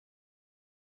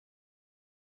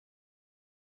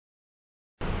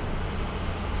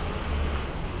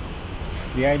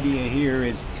The idea here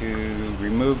is to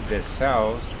remove the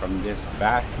cells from this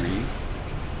battery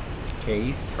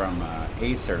case from an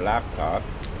Acer laptop.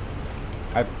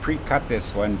 I've pre-cut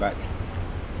this one, but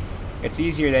it's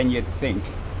easier than you'd think.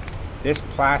 This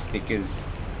plastic is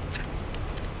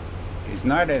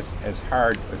not as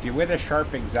hard. If you're with a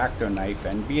sharp X-Acto knife,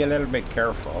 and be a little bit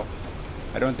careful,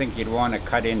 I don't think you'd want to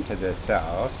cut into the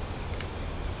cells.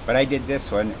 But I did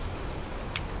this one,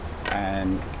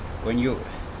 and when you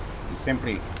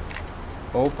simply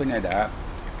open it up,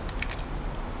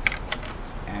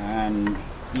 and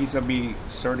these will be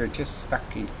sort of just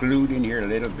glued in here a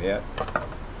little bit.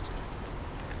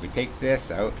 We take this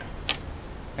out.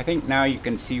 I think now you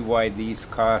can see why these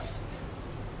cost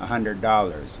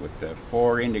 $100 with the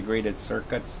 4 integrated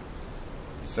circuits,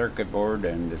 the circuit board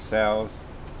and the cells.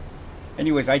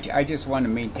 Anyways, I just want to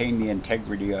maintain the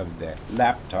integrity of the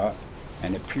laptop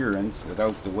and appearance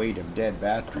without the weight of dead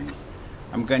batteries.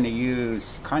 I'm going to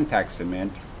use contact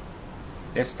cement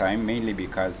this time, mainly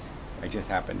because I just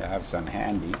happen to have some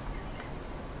handy.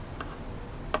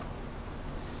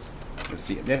 You'll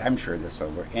see this, I'm sure this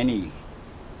will work. Any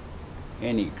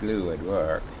glue would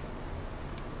work,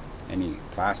 any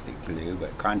plastic glue,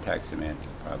 but contact cement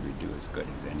will probably do as good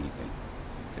as anything,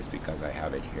 just because I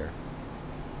have it here.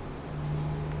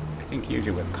 I think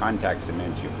usually with contact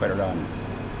cement you put it on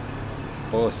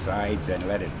both sides and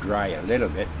let it dry a little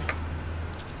bit,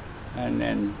 and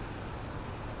then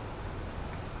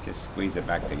just squeeze it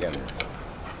back together.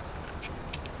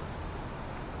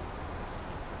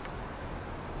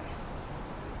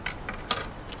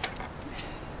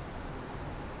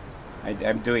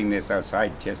 I'm doing this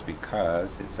outside just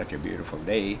because it's such a beautiful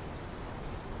day,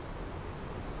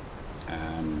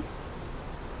 and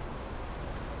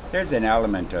there's an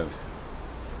element of,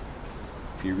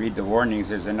 if you read the warnings,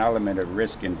 there's an element of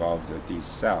risk involved with these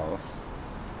cells.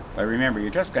 But remember, you're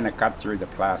just going to cut through the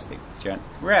plastic,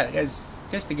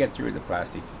 just to get through the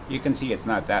plastic. You can see it's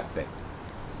not that thick.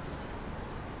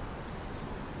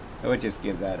 I would just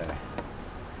give that a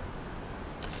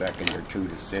second or two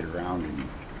to sit around and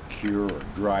cure or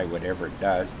dry, whatever it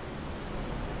does.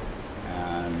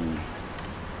 And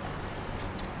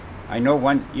I know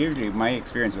usually my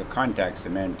experience with contact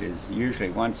cement is usually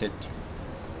once it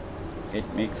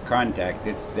makes contact,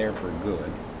 it's there for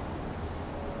good.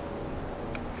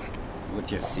 We'll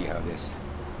just see how this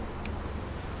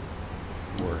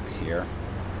works here.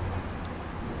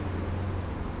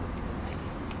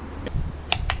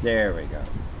 There we go.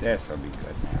 This will be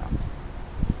good now.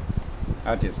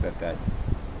 I'll just let that,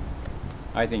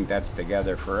 I think that's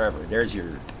together forever. There's your,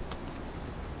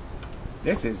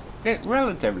 this is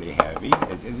relatively heavy.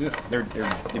 As if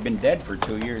they've been dead for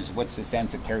 2 years. What's the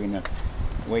sense of carrying the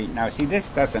weight? Now see,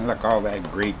 this doesn't look all that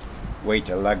great way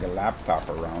to lug a laptop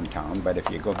around town, but if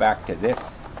you go back to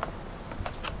this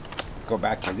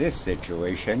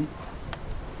situation,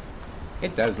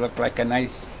 it does look like a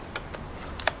nice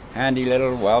handy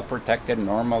little well protected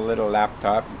normal little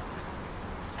laptop.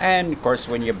 And of course,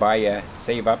 when you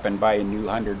save up and buy a new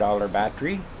 $100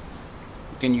 battery,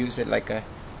 you can use it like a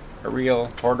real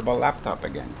portable laptop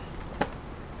again.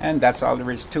 And that's all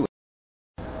there is to it.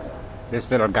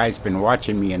 This little guy's been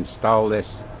watching me install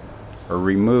this or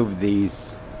remove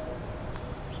these.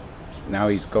 Now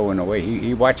he's going away.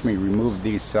 He watched me remove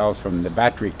these cells from the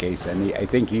battery case, and I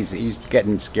think he's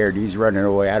getting scared. He's running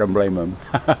away. I don't blame him.